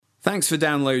Thanks for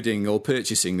downloading or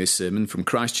purchasing this sermon from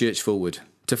Christchurch Fulwood.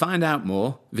 To find out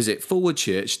more, visit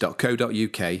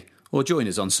fulwoodchurch.co.uk or join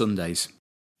us on Sundays.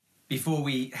 Before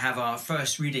we have our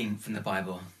first reading from the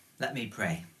Bible, let me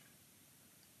pray.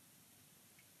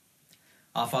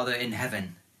 Our Father in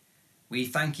heaven, we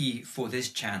thank you for this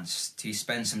chance to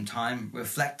spend some time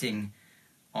reflecting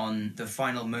on the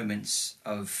final moments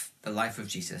of the life of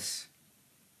Jesus.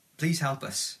 Please help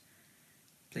us.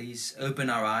 Please open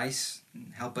our eyes,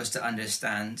 help us to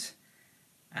understand,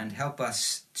 and help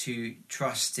us to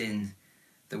trust in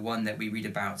the one that we read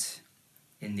about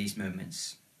in these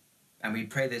moments. And we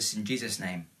pray this in Jesus'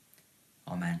 name.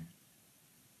 Amen.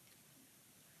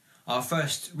 Our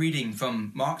first reading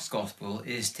from Mark's Gospel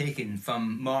is taken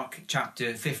from Mark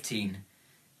chapter 15,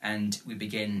 and we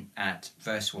begin at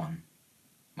verse 1.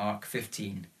 Mark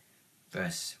 15,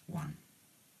 verse 1.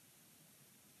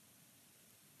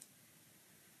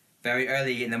 Very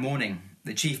early in the morning,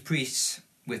 the chief priests,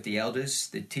 with the elders,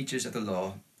 the teachers of the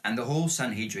law, and the whole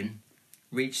Sanhedrin,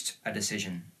 reached a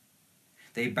decision.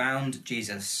 They bound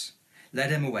Jesus, led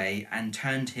him away, and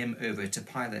turned him over to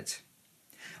Pilate.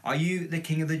 "Are you the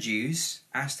king of the Jews?"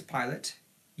 asked Pilate.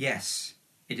 "Yes,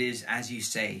 it is as you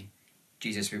say,"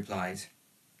 Jesus replied.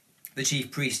 The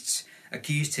chief priests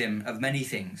accused him of many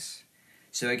things.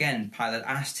 So again Pilate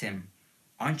asked him,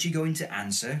 "Aren't you going to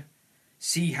answer?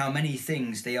 See how many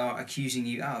things they are accusing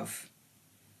you of."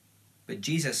 But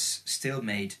Jesus still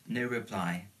made no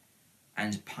reply,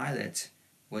 and Pilate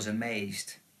was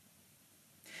amazed.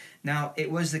 Now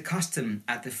it was the custom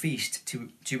at the feast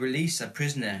to release a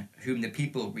prisoner whom the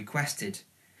people requested.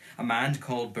 A man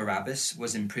called Barabbas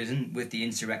was in prison with the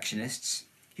insurrectionists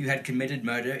who had committed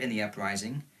murder in the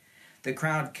uprising. The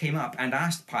crowd came up and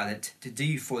asked Pilate to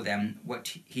do for them what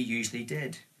he usually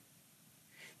did.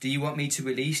 "Do you want me to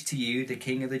release to you the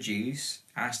king of the Jews?"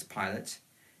 asked Pilate,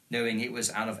 knowing it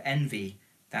was out of envy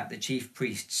that the chief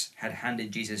priests had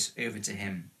handed Jesus over to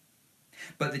him.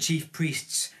 But the chief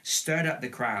priests stirred up the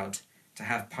crowd to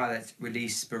have Pilate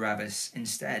release Barabbas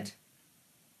instead.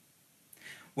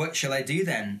 "What shall I do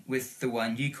then with the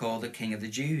one you call the king of the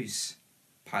Jews?"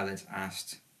 Pilate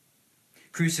asked.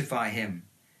 "Crucify him,"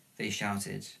 they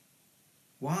shouted.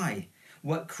 "Why?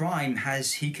 What crime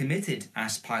has he committed?"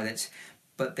 asked Pilate.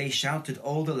 But they shouted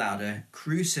all the louder,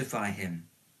 "Crucify him."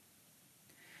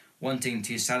 Wanting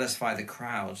to satisfy the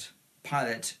crowd,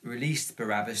 Pilate released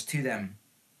Barabbas to them.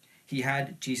 He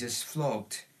had Jesus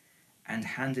flogged and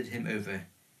handed him over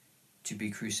to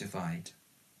be crucified.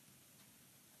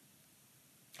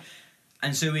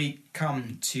 And so we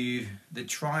come to the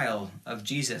trial of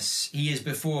Jesus. He is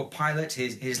before Pilate,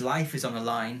 his life is on the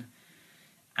line,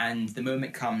 and the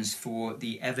moment comes for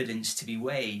the evidence to be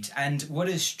weighed. And what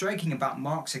is striking about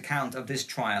Mark's account of this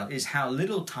trial is how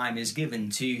little time is given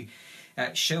to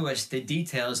show us the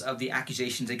details of the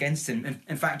accusations against him.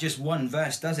 In fact, just one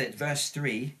verse does it. Verse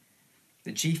 3,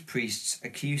 the chief priests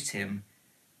accused him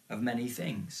of many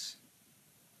things.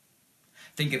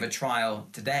 Think of a trial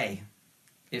today.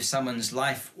 If someone's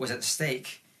life was at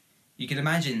stake, you can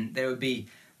imagine there would be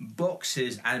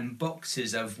boxes and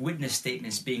boxes of witness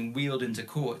statements being wheeled into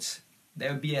court.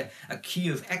 There would be a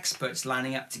queue of experts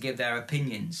lining up to give their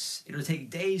opinions. It would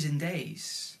take days and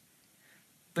days.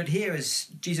 But here, as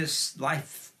Jesus'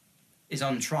 life is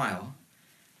on trial,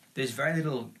 there's very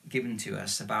little given to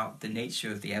us about the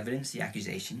nature of the evidence, the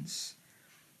accusations,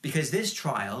 because this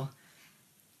trial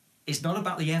is not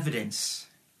about the evidence.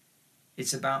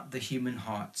 It's about the human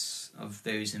hearts of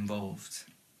those involved.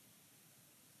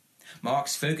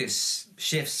 Mark's focus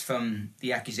shifts from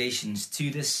the accusations to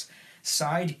this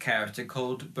side character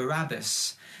called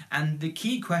Barabbas. And the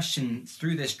key question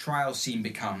through this trial scene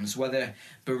becomes whether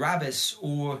Barabbas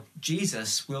or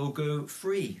Jesus will go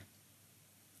free.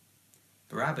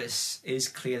 Barabbas is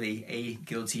clearly a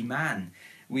guilty man.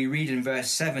 We read in verse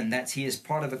 7 that he is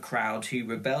part of a crowd who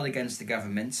rebelled against the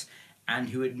government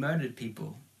and who had murdered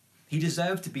people. He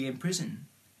deserved to be in prison.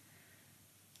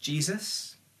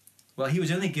 Jesus? Well, he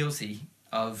was only guilty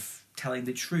of telling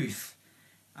the truth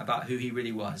about who he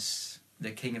really was,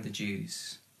 the King of the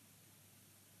Jews.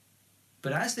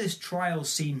 But as this trial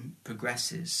scene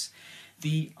progresses,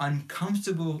 the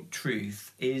uncomfortable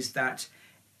truth is that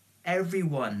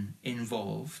everyone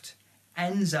involved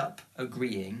ends up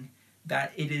agreeing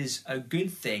that it is a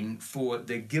good thing for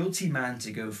the guilty man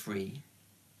to go free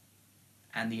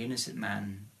and the innocent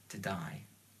man to die.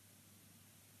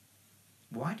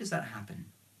 Why does that happen?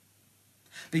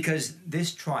 Because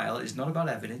this trial is not about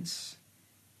evidence,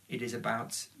 it is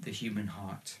about the human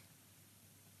heart.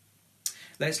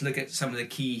 Let's look at some of the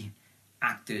key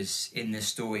actors in this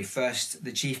story. First,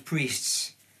 the chief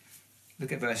priests.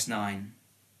 Look at verse 9.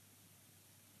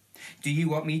 "Do you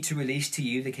want me to release to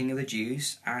you the King of the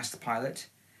Jews?" asked Pilate,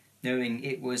 knowing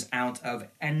it was out of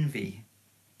envy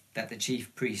that the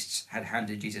chief priests had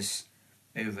handed Jesus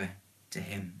over to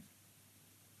him.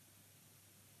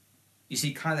 You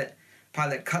see,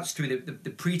 Pilate cuts through the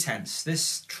pretense.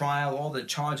 This trial, all the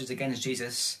charges against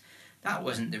Jesus, that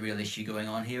wasn't the real issue going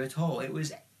on here at all. It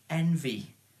was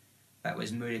envy that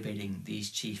was motivating these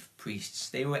chief priests.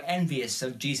 They were envious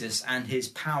of Jesus and his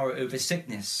power over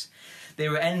sickness. They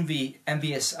were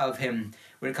envious of him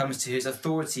when it comes to his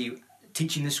authority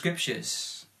teaching the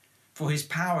scriptures, for his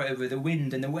power over the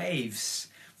wind and the waves,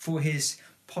 for his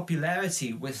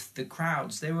popularity with the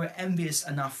crowds. They were envious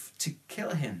enough to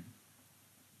kill him.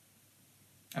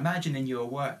 Imagine in your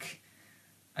work,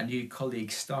 a new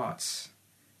colleague starts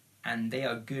and they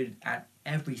are good at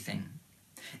everything.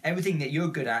 Everything that you're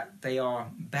good at, they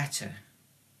are better.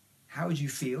 How would you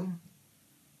feel?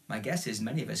 My guess is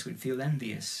many of us would feel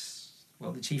envious.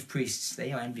 Well, the chief priests,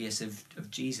 they are envious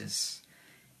of Jesus,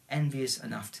 envious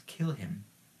enough to kill him.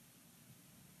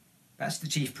 That's the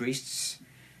chief priests.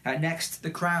 Next,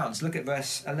 the crowds. Look at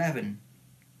verse 11.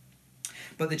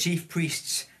 But the chief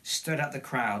priests stirred up the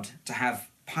crowd to have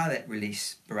Pilate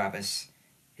release Barabbas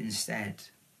instead.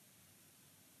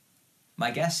 My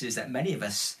guess is that many of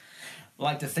us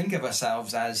like to think of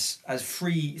ourselves as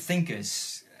free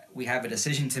thinkers. We have a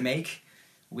decision to make.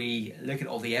 We look at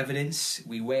all the evidence,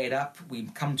 we weigh it up, we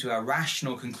come to a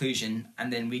rational conclusion,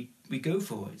 and then we go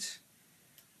for it.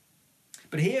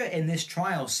 But here in this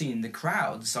trial scene, the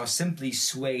crowds are simply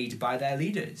swayed by their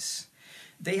leaders.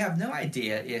 They have no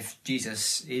idea if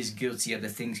Jesus is guilty of the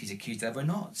things he's accused of or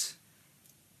not.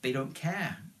 They don't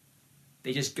care.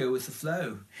 They just go with the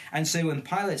flow. And so when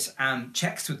Pilate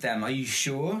checks with them, "Are you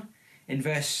sure?" in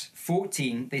verse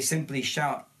 14, they simply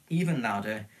shout even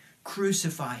louder,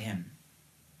 "Crucify him."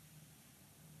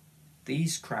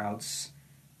 These crowds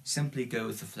simply go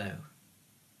with the flow.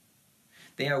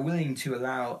 They are willing to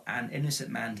allow an innocent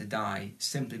man to die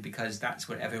simply because that's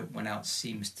what everyone else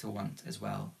seems to want as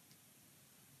well.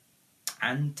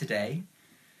 And today,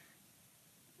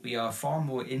 we are far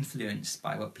more influenced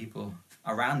by what people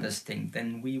around us think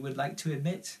than we would like to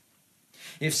admit.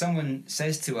 If someone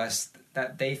says to us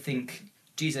that they think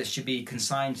Jesus should be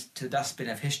consigned to the dustbin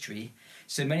of history,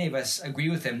 so many of us agree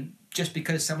with them just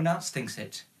because someone else thinks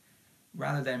it,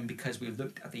 rather than because we've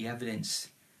looked at the evidence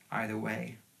either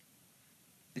way.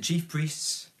 The chief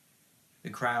priests, the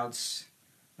crowds,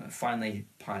 finally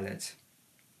Pilate.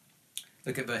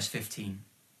 Look at verse 15.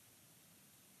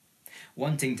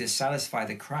 Wanting to satisfy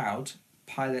the crowd,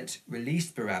 Pilate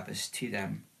released Barabbas to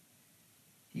them.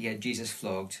 He had Jesus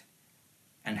flogged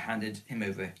and handed him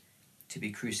over to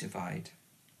be crucified.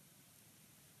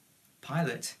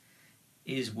 Pilate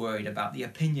is worried about the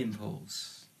opinion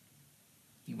polls.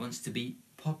 He wants to be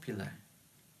popular.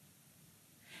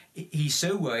 He's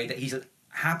so worried that he's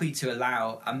happy to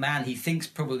allow a man he thinks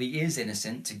probably is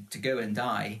innocent to go and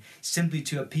die simply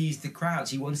to appease the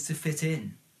crowds. He wants to fit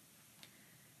in.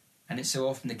 And it's so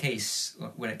often the case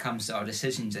when it comes to our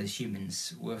decisions as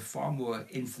humans, we're far more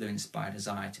influenced by a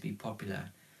desire to be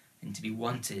popular and to be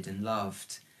wanted and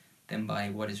loved than by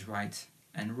what is right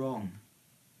and wrong.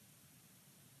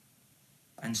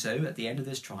 And so, at the end of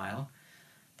this trial,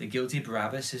 the guilty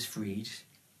Barabbas is freed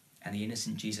and the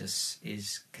innocent Jesus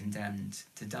is condemned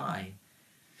to die.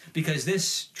 Because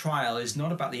this trial is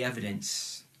not about the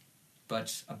evidence,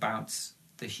 but about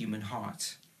the human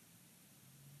heart.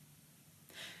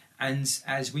 And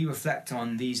as we reflect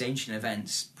on these ancient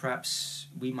events, perhaps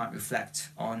we might reflect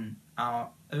on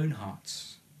our own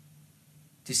hearts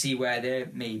to see where there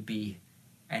may be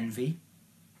envy,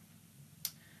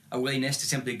 a willingness to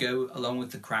simply go along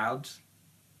with the crowd,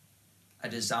 a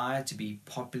desire to be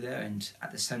popular and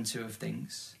at the centre of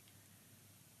things.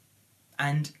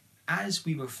 And as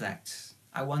we reflect,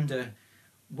 I wonder,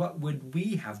 what would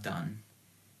we have done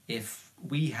if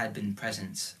we had been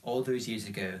present all those years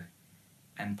ago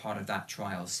and part of that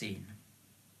trial scene?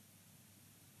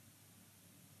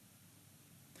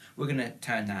 We're going to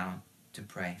turn now to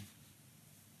pray.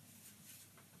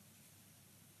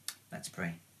 Let's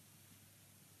pray.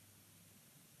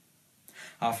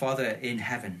 Our Father in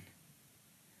heaven,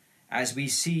 as we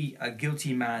see a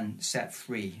guilty man set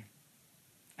free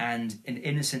and an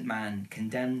innocent man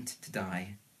condemned to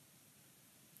die,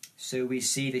 so we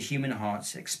see the human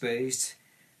heart exposed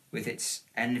with its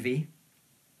envy,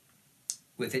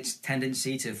 with its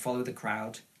tendency to follow the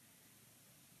crowd,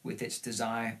 with its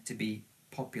desire to be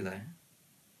popular.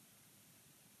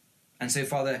 And so,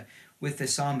 Father, with the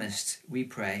psalmist, we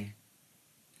pray,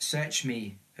 "Search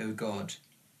me, O God,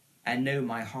 and know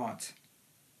my heart.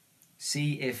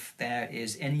 See if there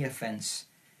is any offence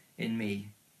in me,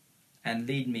 and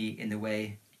lead me in the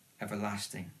way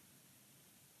everlasting.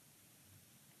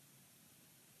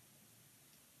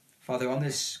 Father, on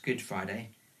this Good Friday,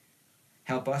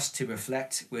 help us to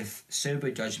reflect with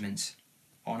sober judgment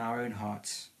on our own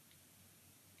hearts.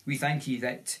 We thank you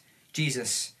that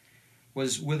Jesus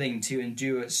was willing to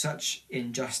endure such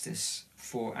injustice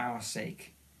for our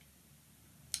sake.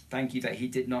 Thank you that he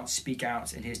did not speak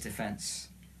out in his defense,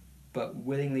 but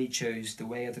willingly chose the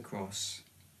way of the cross,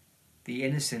 the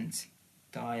innocent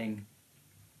dying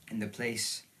in the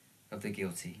place of the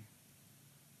guilty.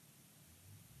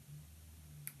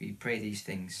 We pray these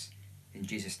things in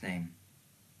Jesus' name.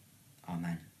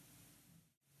 Amen.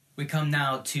 We come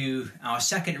now to our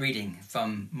second reading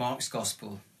from Mark's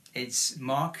Gospel. It's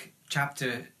Mark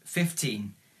chapter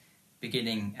 15,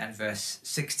 beginning at verse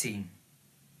 16.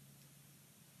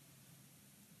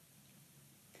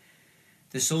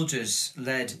 The soldiers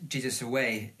led Jesus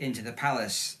away into the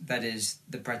palace, that is,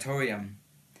 the praetorium,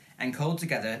 and called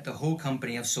together the whole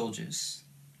company of soldiers.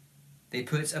 They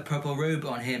put a purple robe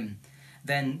on him,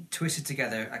 then twisted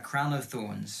together a crown of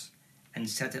thorns and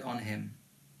set it on him.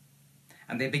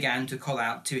 And they began to call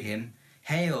out to him,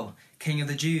 "Hail, King of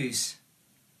the Jews!"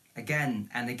 Again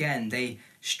and again they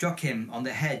struck him on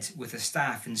the head with a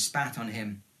staff and spat on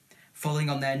him. Falling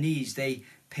on their knees, they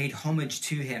paid homage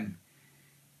to him.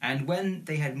 And when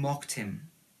they had mocked him,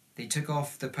 they took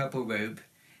off the purple robe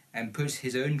and put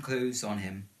his own clothes on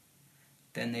him.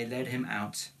 Then they led him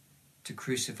out to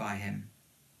crucify him.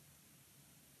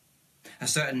 A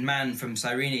certain man from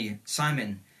Cyrene,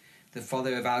 Simon, the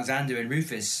father of Alexander and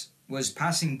Rufus, was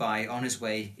passing by on his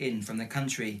way in from the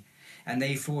country, and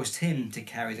they forced him to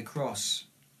carry the cross.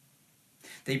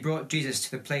 They brought Jesus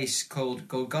to the place called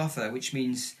Golgotha, which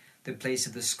means the place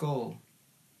of the skull.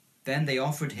 Then they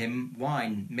offered him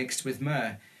wine mixed with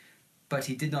myrrh, but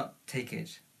he did not take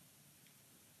it.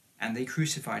 And they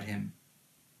crucified him.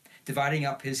 Dividing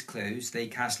up his clothes, they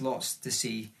cast lots to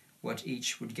see what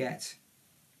each would get.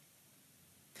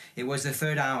 It was the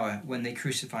third hour when they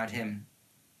crucified him.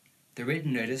 The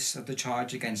written notice of the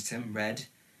charge against him read,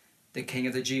 "The King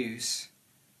of the Jews."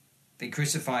 They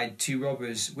crucified 2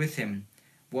 robbers with him,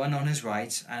 one on his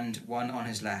right and one on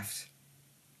his left.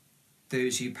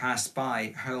 Those who passed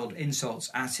by hurled insults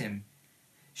at him,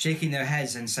 shaking their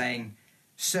heads and saying,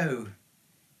 "So,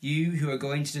 you who are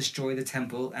going to destroy the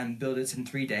temple and build it in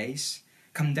 3 days,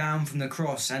 come down from the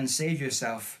cross and save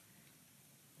yourself."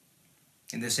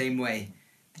 In the same way,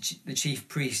 the chief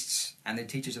priests and the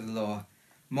teachers of the law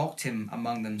mocked him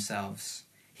among themselves.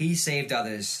 "He saved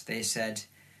others," they said,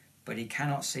 "but he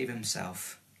cannot save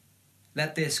himself.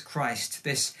 Let this Christ,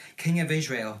 this King of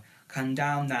Israel, come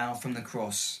down now from the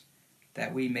cross,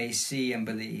 that we may see and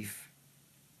believe."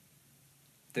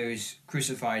 Those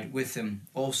crucified with him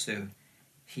also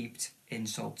heaped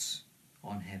insults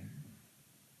on him.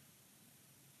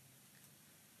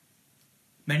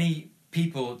 Many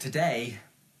people today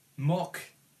mock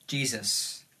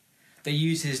Jesus. They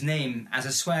use his name as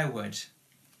a swear word.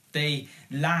 They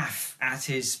laugh at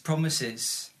his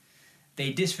promises.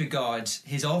 They disregard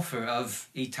his offer of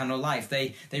eternal life.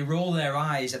 They roll their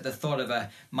eyes at the thought of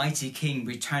a mighty king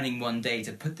returning one day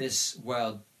to put this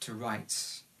world to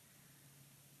rights.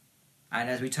 And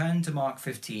as we turn to Mark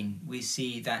 15, we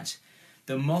see that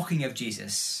the mocking of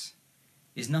Jesus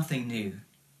is nothing new.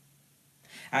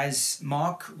 As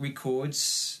Mark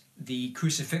records the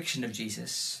crucifixion of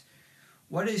Jesus,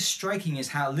 what is striking is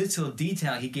how little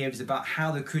detail he gives about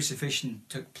how the crucifixion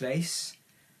took place,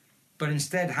 but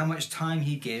instead how much time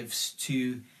he gives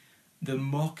to the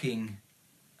mocking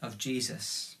of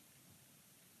Jesus.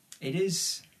 It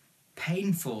is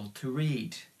painful to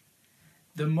read.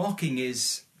 The mocking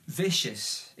is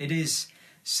vicious, it is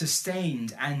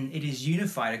sustained, and it is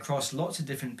unified across lots of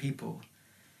different people.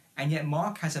 And yet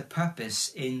Mark has a purpose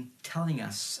in telling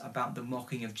us about the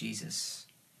mocking of Jesus.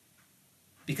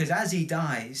 Because as he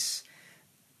dies,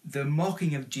 the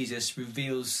mocking of Jesus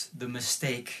reveals the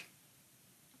mistake.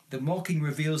 The mocking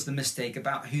reveals the mistake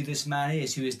about who this man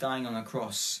is who is dying on a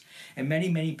cross. And many,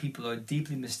 many people are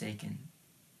deeply mistaken.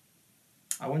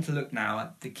 I want to look now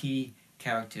at the key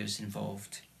characters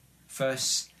involved.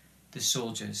 First, the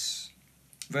soldiers.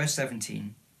 Verse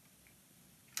 17.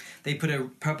 They put a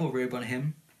purple robe on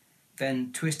him,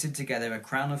 then twisted together a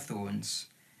crown of thorns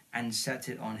and set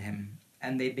it on him.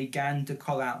 And they began to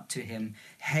call out to him,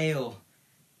 "Hail,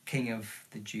 King of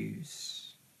the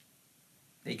Jews."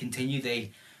 They continue,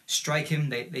 they strike him,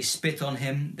 they spit on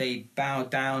him, they bow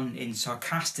down in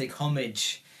sarcastic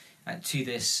homage to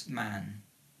this man.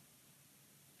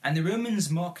 And the Romans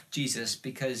mock Jesus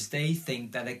because they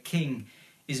think that a king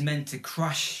is meant to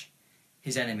crush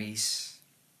his enemies,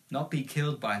 not be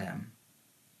killed by them.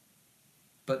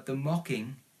 but the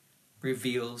mocking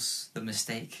reveals the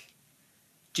mistake.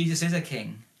 Jesus is a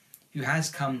king who has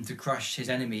come to crush his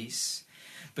enemies,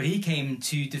 but he came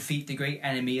to defeat the great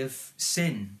enemy of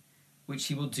sin, which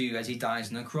he will do as he dies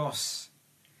on the cross.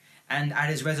 And at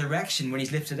his resurrection, when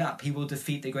he's lifted up, he will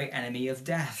defeat the great enemy of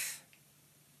death.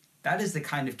 That is the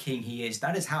kind of king he is.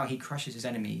 That is how he crushes his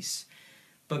enemies.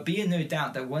 But be in no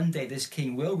doubt that one day this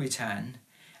king will return,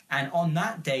 and on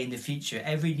that day in the future,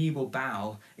 every knee will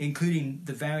bow, including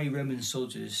the very Roman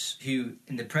soldiers who,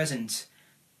 in the present,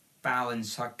 bow in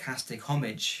sarcastic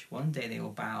homage. One day they will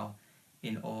bow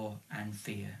in awe and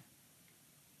fear.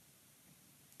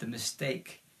 The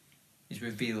mistake is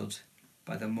revealed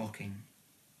by the mocking.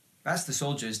 That's the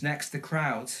soldiers. Next, the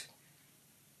crowd.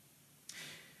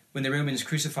 When the Romans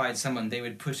crucified someone, they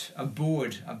would put a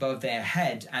board above their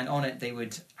head, and on it they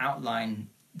would outline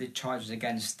the charges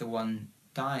against the one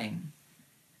dying.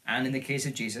 And in the case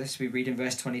of Jesus, we read in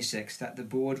verse 26 that the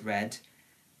board read,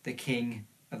 "The King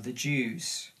of the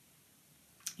Jews."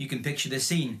 You can picture the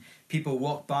scene. People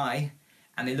walk by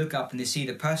and they look up and they see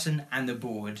the person and the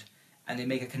board, and they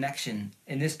make a connection.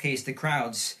 In this case, the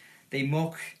crowds, they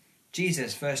mock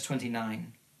Jesus, verse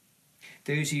 29.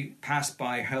 Those who passed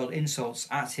by hurled insults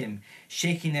at him,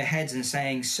 shaking their heads and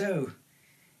saying, "So,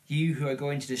 you who are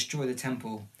going to destroy the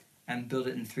temple and build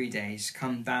it in 3 days,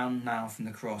 come down now from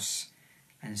the cross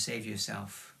and save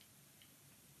yourself."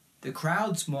 The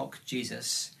crowds mock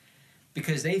Jesus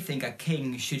because they think a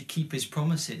king should keep his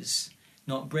promises,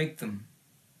 not break them.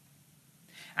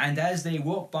 And as they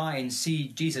walk by and see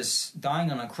Jesus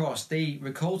dying on a cross, they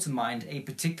recall to mind a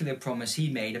particular promise he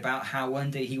made about how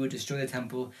one day he would destroy the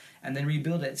temple and then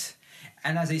rebuild it.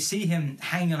 And as they see him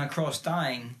hanging on a cross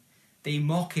dying, they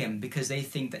mock him because they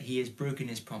think that he has broken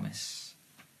his promise.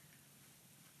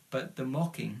 But the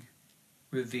mocking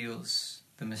reveals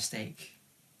the mistake.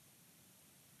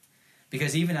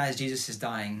 Because even as Jesus is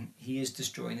dying, he is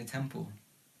destroying the temple.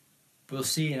 We'll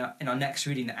see in our next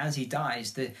reading that as he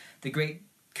dies, the great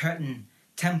the curtain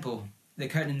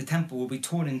in the temple will be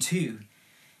torn in two,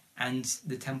 and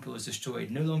the temple is destroyed,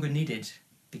 no longer needed,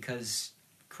 because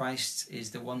Christ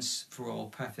is the once for all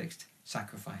perfect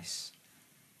sacrifice.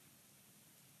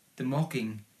 The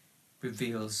mocking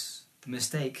reveals the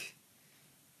mistake.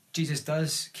 Jesus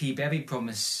does keep every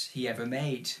promise he ever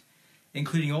made,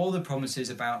 including all the promises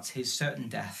about his certain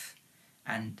death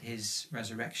and his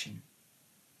resurrection.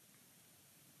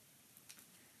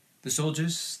 The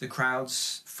soldiers, the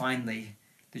crowds, finally,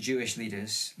 the Jewish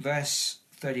leaders. Verse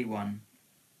 31.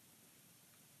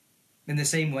 In the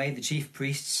same way, the chief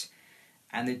priests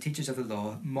and the teachers of the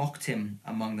law mocked him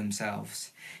among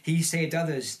themselves. "He saved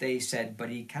others," they said, "but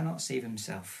he cannot save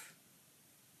himself."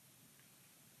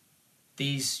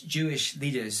 These Jewish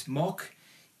leaders mock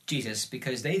Jesus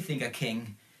because they think a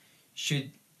king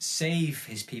should save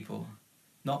his people,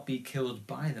 not be killed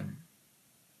by them.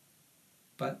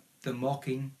 But the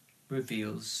mocking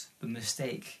reveals the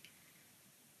mistake.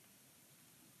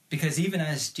 Because even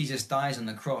as Jesus dies on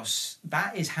the cross,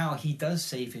 that is how he does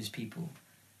save his people.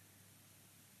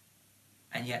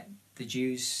 And yet the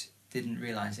Jews didn't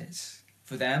realize it.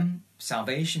 For them,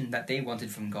 salvation that they wanted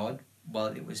from God, well,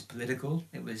 it was political,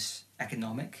 it was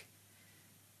economic.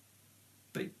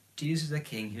 But Jesus is a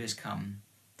king who has come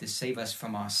to save us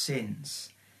from our sins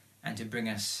and to bring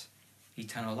us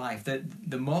eternal life.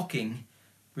 The mocking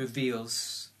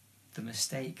reveals the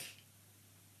mistake.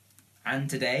 And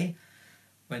today,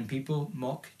 when people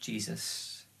mock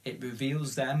Jesus, it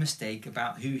reveals their mistake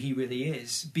about who he really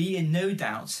is. Be in no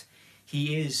doubt,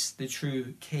 he is the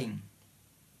true king.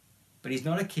 But he's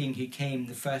not a king who came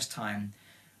the first time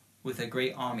with a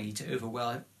great army to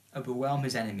overwhelm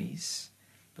his enemies,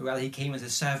 but rather he came as a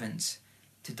servant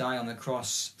to die on the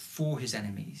cross for his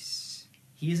enemies.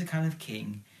 He is a kind of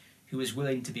king who is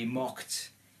willing to be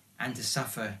mocked and to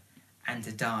suffer and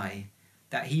to die,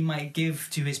 that he might give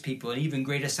to his people an even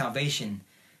greater salvation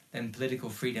than political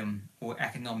freedom or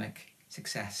economic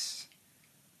success.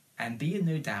 And be in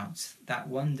no doubt that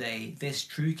one day this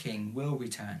true king will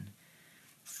return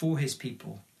for his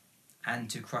people and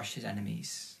to crush his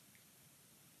enemies.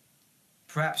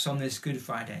 Perhaps on this Good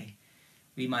Friday,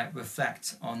 we might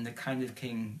reflect on the kind of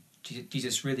king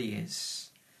Jesus really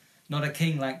is. Not a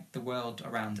king like the world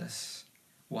around us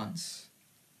once,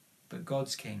 but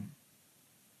God's king.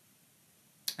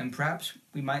 And perhaps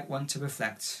we might want to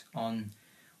reflect on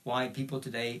why people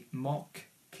today mock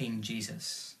King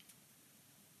Jesus,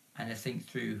 and to think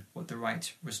through what the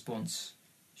right response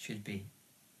should be.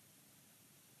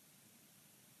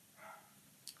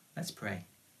 Let's pray.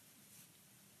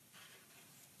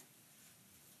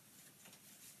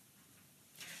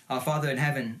 Our Father in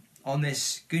heaven, on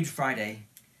this Good Friday,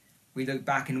 we look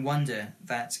back and wonder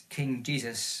that King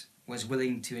Jesus was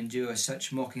willing to endure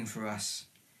such mocking for us.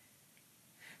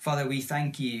 Father, we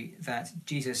thank you that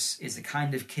Jesus is the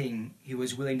kind of king who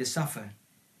was willing to suffer,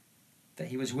 that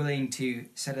he was willing to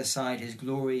set aside his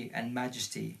glory and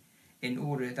majesty in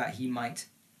order that he might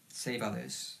save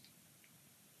others.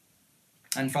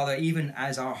 And Father, even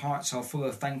as our hearts are full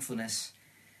of thankfulness,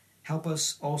 help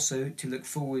us also to look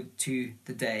forward to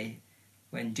the day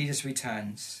when Jesus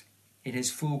returns in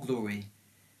his full glory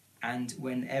and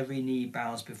when every knee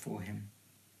bows before him.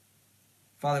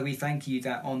 Father, we thank you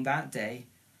that on that day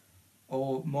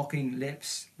all mocking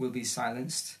lips will be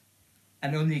silenced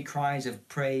and only cries of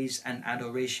praise and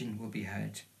adoration will be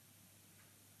heard.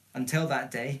 Until that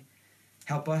day,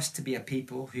 help us to be a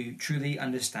people who truly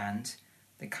understand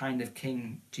the kind of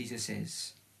King Jesus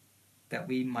is, that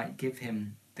we might give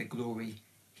him the glory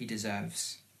he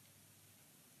deserves.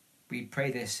 We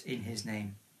pray this in his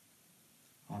name.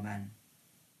 Amen.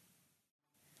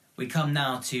 We come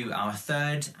now to our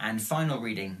third and final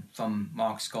reading from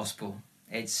Mark's Gospel.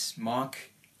 It's Mark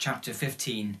chapter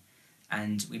 15,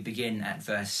 and we begin at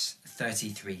verse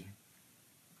 33.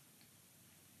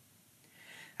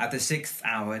 At the 6th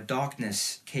hour,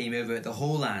 darkness came over the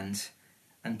whole land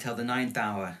until the 9th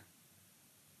hour.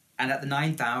 And at the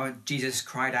 9th hour, Jesus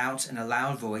cried out in a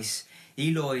loud voice,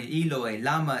 Eloi, Eloi,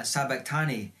 lama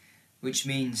sabachthani, which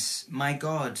means, my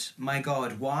God,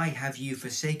 why have you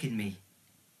forsaken me?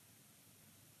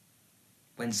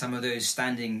 When some of those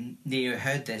standing near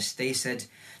heard this, they said,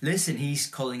 listen, he's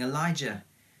calling Elijah.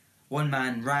 One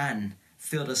man ran,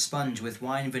 filled a sponge with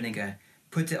wine vinegar,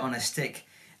 put it on a stick,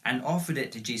 and offered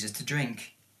it to Jesus to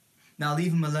drink. Now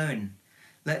leave him alone.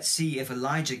 Let's see if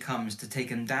Elijah comes to take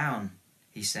him down,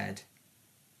 he said.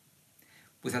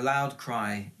 With a loud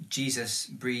cry, Jesus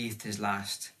breathed his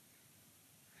last.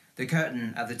 The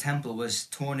curtain of the temple was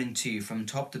torn in two from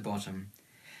top to bottom,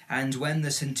 and when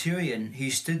the centurion who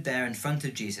stood there in front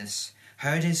of Jesus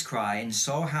heard his cry and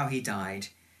saw how he died,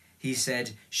 he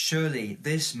said, surely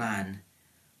this man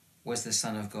was the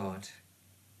Son of God.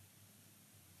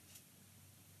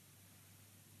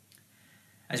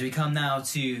 As we come now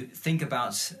to think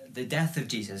about the death of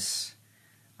Jesus,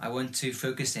 I want to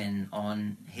focus in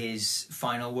on his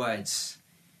final words.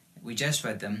 We just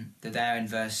read them. They're there in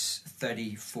verse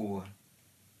 34.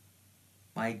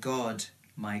 My God,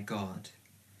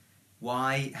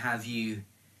 why have you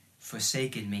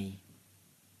forsaken me?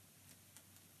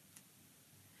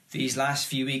 These last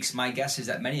few weeks, my guess is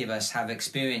that many of us have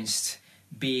experienced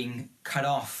being cut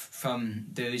off from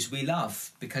those we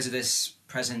love because of this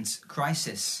present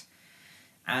crisis.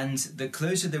 And the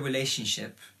closer the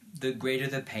relationship, the greater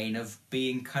the pain of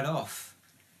being cut off.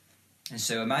 And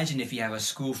so imagine if you have a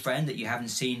school friend that you haven't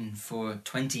seen for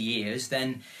 20 years,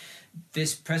 then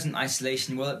this present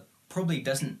isolation, well, it probably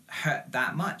doesn't hurt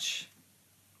that much.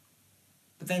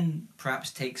 But then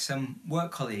perhaps take some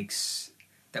work colleagues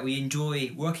that we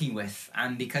enjoy working with,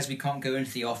 and because we can't go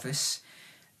into the office,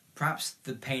 perhaps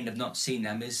the pain of not seeing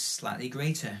them is slightly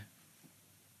greater.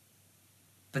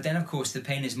 But then, of course, the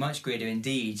pain is much greater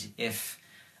indeed if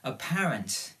a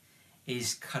parent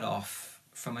is cut off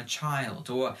from a child,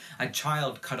 or a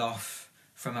child cut off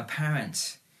from a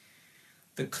parent.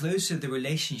 The closer the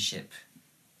relationship,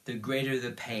 the greater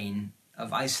the pain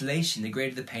of isolation, the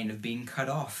greater the pain of being cut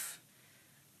off.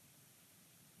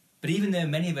 But even though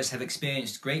many of us have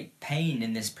experienced great pain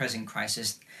in this present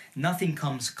crisis, nothing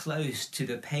comes close to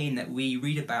the pain that we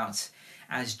read about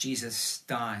as Jesus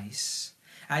dies.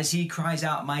 As he cries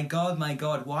out, my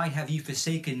God, why have you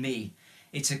forsaken me?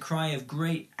 It's a cry of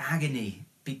great agony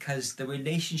because the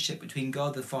relationship between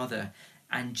God the Father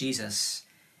and Jesus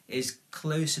is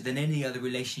closer than any other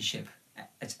relationship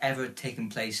that's ever taken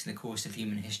place in the course of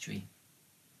human history.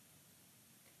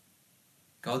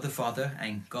 God the Father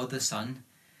and God the Son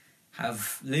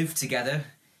have lived together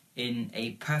in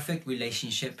a perfect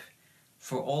relationship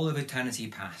for all of eternity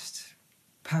past.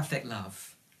 Perfect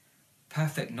love,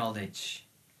 perfect knowledge,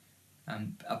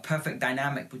 a perfect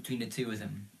dynamic between the two of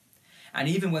them. And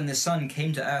even when the Son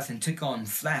came to earth and took on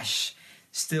flesh,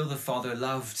 still the Father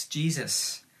loved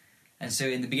Jesus. And so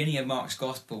in the beginning of Mark's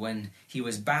Gospel, when he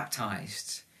was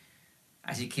baptized,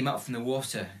 as he came up from the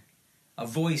water, a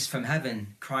voice from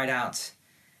heaven cried out,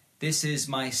 this is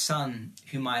my Son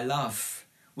whom I love.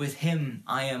 With him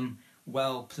I am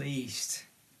well pleased.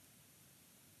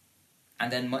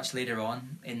 And then much later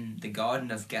on, in the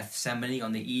Garden of Gethsemane,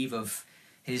 on the eve of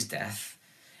his death,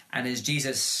 and as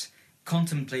Jesus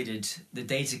contemplated the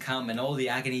day to come and all the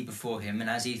agony before him, and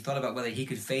as he thought about whether he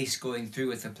could face going through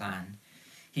with the plan,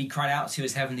 he cried out to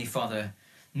his heavenly Father,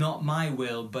 not my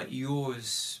will, but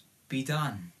yours be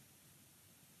done.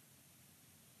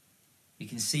 We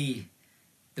can see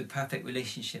the perfect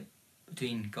relationship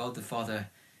between God the Father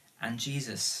and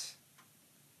Jesus.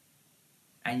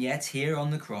 And yet, here on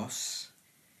the cross,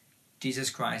 Jesus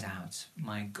cries out,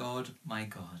 my God,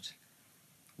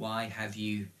 why have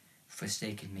you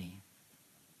forsaken me?"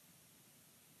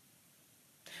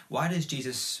 Why does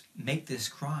Jesus make this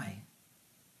cry?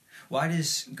 Why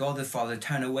does God the Father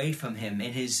turn away from him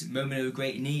in his moment of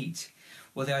great need?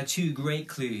 Well, there are two great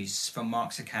clues from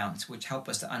Mark's account which help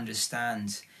us to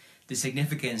understand the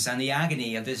significance and the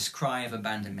agony of this cry of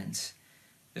abandonment.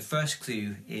 The first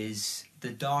clue is the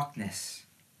darkness.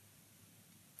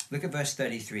 Look at verse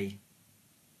 33.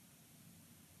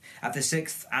 "At the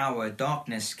 6th hour,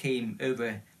 darkness came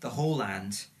over the whole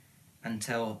land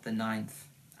until the 9th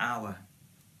hour."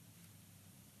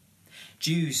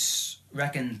 Jews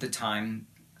reckoned the time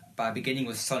by beginning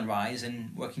with sunrise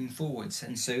and working forwards,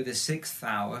 and so the 6th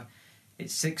hour,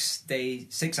 it's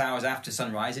 6 hours after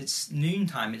sunrise, it's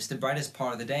noontime, it's the brightest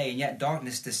part of the day, and yet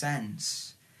darkness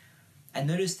descends. And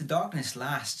notice the darkness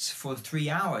lasts for 3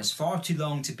 hours, far too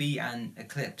long to be an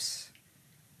eclipse.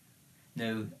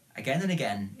 No, again and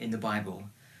again in the Bible,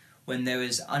 when there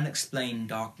is unexplained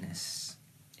darkness,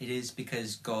 it is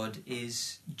because God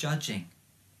is judging.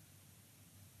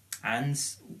 And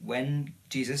when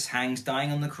Jesus hangs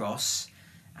dying on the cross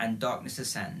and darkness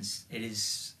descends, it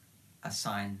is a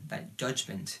sign that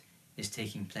judgment is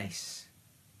taking place.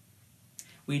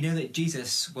 We know that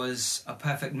Jesus was a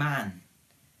perfect man,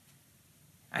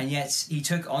 and yet he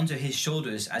took onto his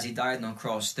shoulders as he died on the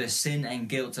cross the sin and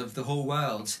guilt of the whole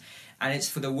world. And it's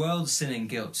for the world's sin and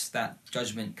guilt that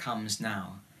judgment comes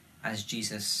now as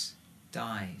Jesus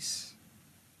dies.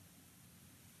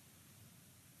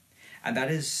 And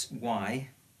that is why,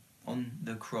 on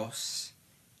the cross,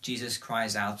 Jesus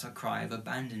cries out a cry of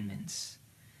abandonment.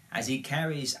 As he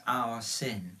carries our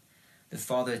sin, the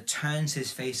Father turns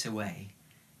his face away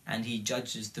and he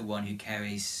judges the one who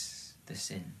carries the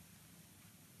sin.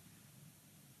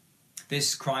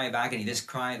 This cry of agony, this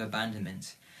cry of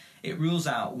abandonment, it rules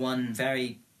out one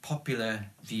very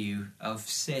popular view of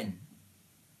sin.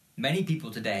 Many people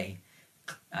today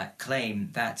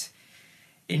claim that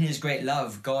in his great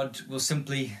love, God will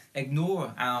simply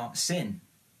ignore our sin.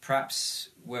 Perhaps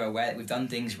we're aware that we've done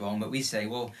things wrong, but we say,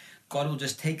 well, God will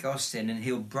just take our sin and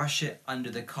he'll brush it under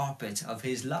the carpet of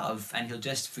his love, and he'll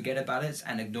just forget about it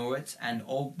and ignore it, and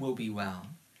all will be well.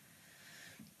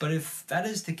 But if that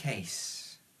is the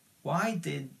case, why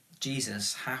did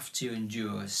Jesus have to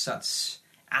endure such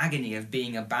agony of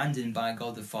being abandoned by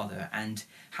God the Father and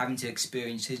having to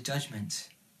experience his judgment?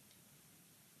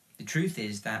 The truth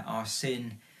is that our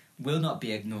sin will not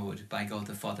be ignored by God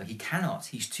the Father. He cannot.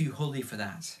 He's too holy for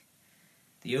that.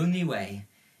 The only way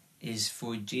is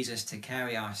for Jesus to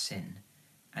carry our sin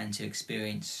and to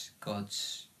experience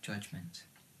God's judgment.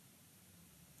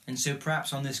 And so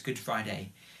perhaps on this Good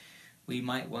Friday, we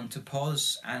might want to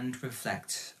pause and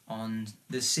reflect on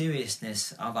the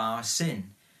seriousness of our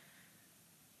sin.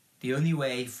 The only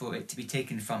way for it to be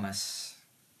taken from us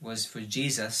was for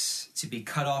Jesus to be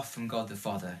cut off from God the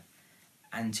Father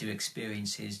and to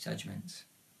experience his judgment.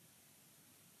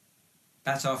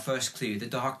 That's our first clue, the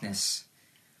darkness.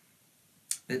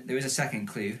 There is a second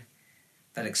clue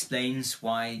that explains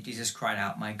why Jesus cried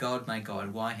out, my God,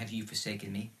 why have you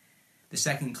forsaken me?" The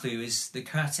second clue is the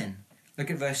curtain.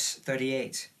 Look at verse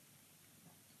 38.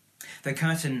 "The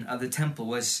curtain of the temple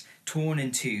was torn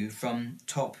in two from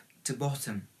top to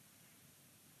bottom."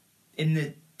 In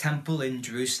the temple in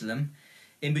Jerusalem,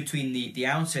 in between the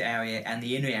outer area and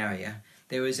the inner area,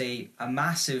 there was a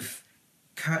massive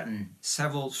curtain,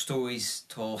 several stories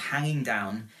tall, hanging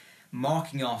down,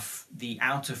 marking off the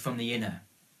outer from the inner.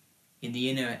 In the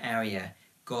inner area,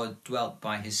 God dwelt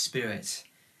by his Spirit,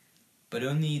 but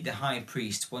only the high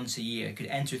priest once a year could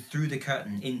enter through the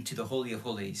curtain into the Holy of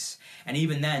Holies, and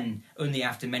even then only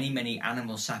after many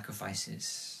animal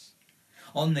sacrifices.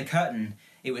 On the curtain,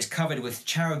 it was covered with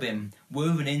cherubim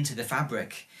woven into the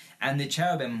fabric, and the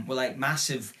cherubim were like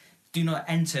massive "do not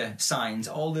enter" signs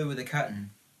all over the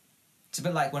curtain. It's a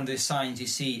bit like one of those signs you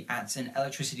see at an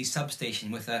electricity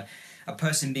substation with a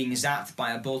person being zapped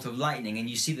by a bolt of lightning, and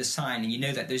you see the sign and you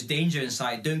know that there's danger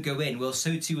inside, don't go in. Well,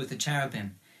 so too with the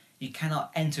cherubim. You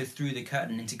cannot enter through the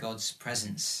curtain into God's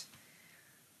presence.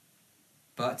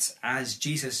 But as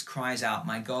Jesus cries out,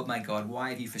 my God,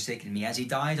 why have you forsaken me?" As he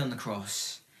died on the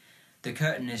cross, the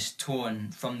curtain is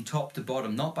torn from top to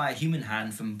bottom, not by a human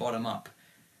hand from bottom up,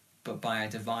 but by a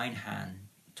divine hand,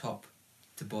 top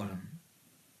to bottom.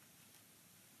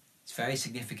 It's very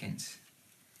significant.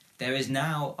 There is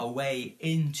now a way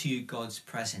into God's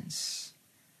presence,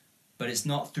 but it's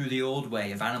not through the old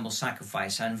way of animal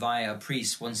sacrifice and via a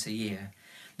priest once a year.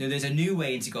 No, there's a new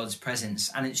way into God's presence,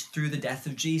 and it's through the death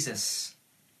of Jesus.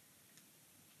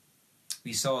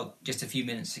 We saw just a few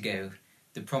minutes ago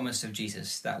the promise of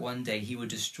Jesus that one day he would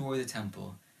destroy the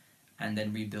temple and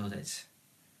then rebuild it.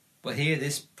 But here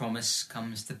this promise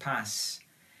comes to pass.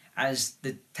 As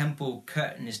the temple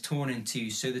curtain is torn in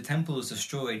two, so the temple is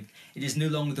destroyed. It is no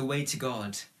longer the way to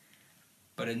God,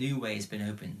 but a new way has been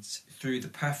opened through the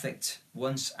perfect,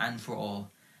 once and for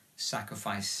all,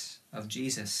 sacrifice of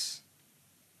Jesus.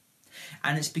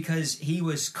 And it's because he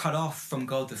was cut off from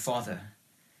God the Father.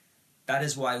 That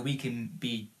is why we can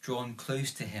be drawn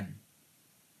close to him.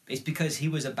 It's because he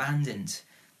was abandoned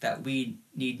that we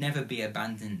need never be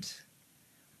abandoned.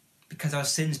 Because our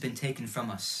sin's been taken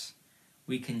from us,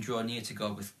 we can draw near to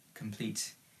God with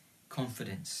complete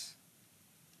confidence.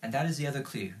 And that is the other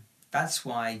clue. That's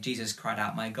why Jesus cried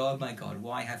out, my God,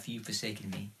 why have you forsaken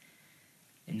me?"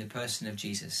 In the person of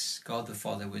Jesus, God the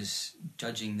Father was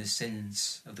judging the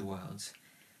sins of the world,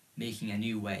 making a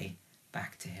new way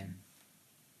back to him.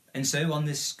 And so on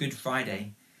this Good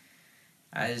Friday,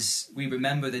 as we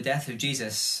remember the death of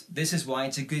Jesus, this is why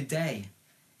it's a good day.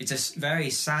 It's a very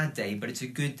sad day, but it's a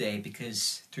good day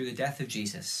because through the death of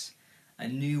Jesus, a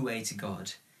new way to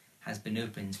God has been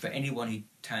opened for anyone who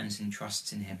turns and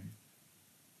trusts in him.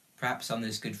 Perhaps on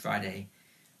this Good Friday,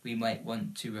 we might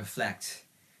want to reflect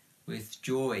with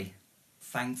joy,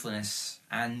 thankfulness,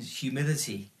 and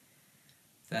humility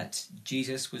that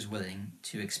Jesus was willing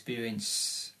to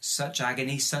experience such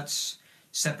agony, such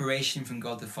separation from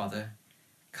God the Father,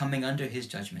 coming under his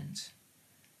judgment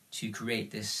to create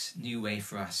this new way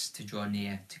for us to draw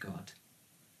near to God.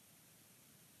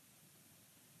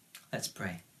 Let's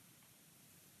pray.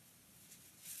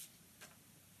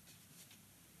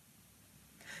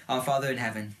 Our Father in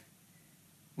heaven,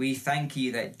 we thank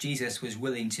you that Jesus was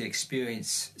willing to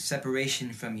experience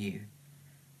separation from you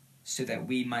so that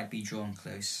we might be drawn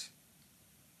close.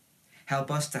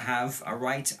 Help us to have a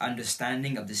right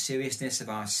understanding of the seriousness of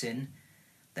our sin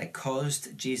that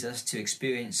caused Jesus to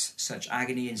experience such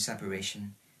agony and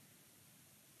separation.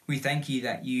 We thank you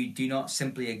that you do not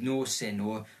simply ignore sin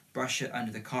or brush it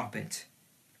under the carpet,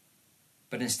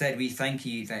 but instead we thank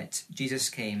you that Jesus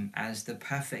came as the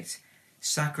perfect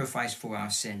sacrifice for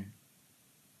our sin.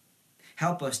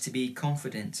 Help us to be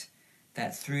confident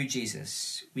that through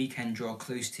Jesus we can draw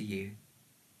close to you.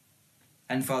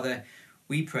 And Father,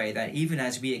 we pray that even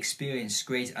as we experience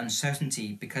great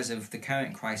uncertainty because of the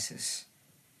current crisis,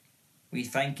 we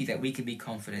thank you that we can be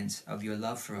confident of your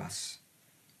love for us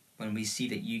when we see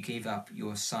that you gave up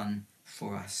your Son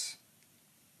for us.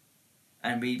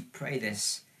 And we pray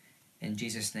this in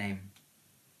Jesus' name.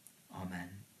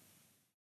 Amen.